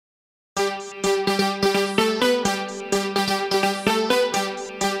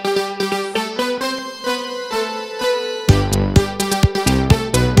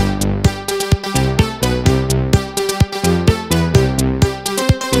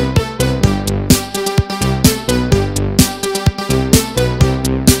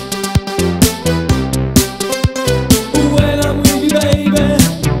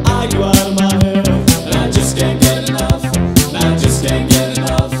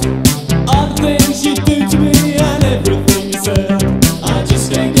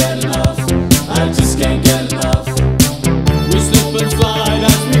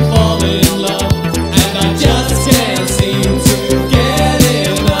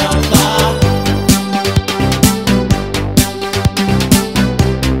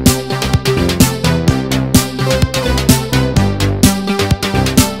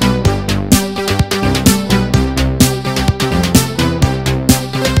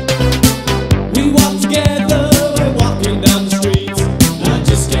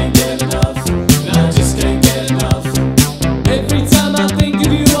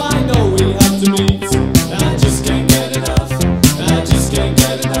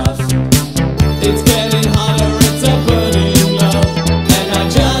get enough. It's getting hotter, it's a burning love, and I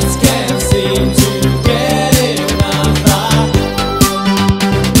just can't seem to get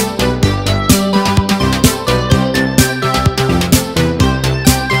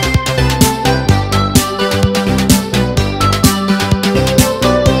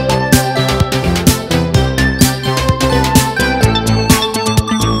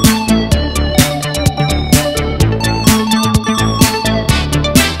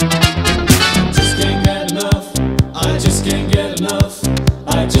enough. I just can't get enough.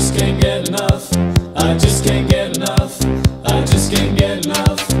 I just can't get enough. I just can't get enough. I just can't get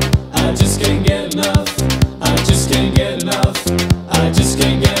enough. I just can't get enough. I just can't get enough. I just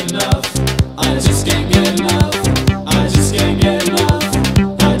can't get enough. I just can't get enough. I just can't get enough.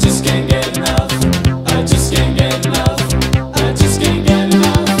 I just can't get enough. I just can't get enough. I just can't get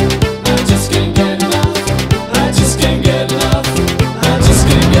enough. I just can't get enough. I just can't get enough. I just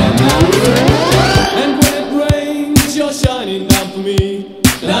can't get enough. And when it rains, you're shining down for me,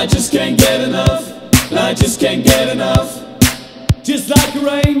 and I just can't get enough. And I just can't get enough. Just like a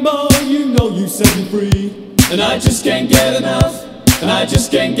rainbow, you know you set me free, and I just can't get enough. And I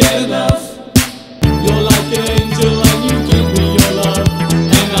just can't get enough. You're like an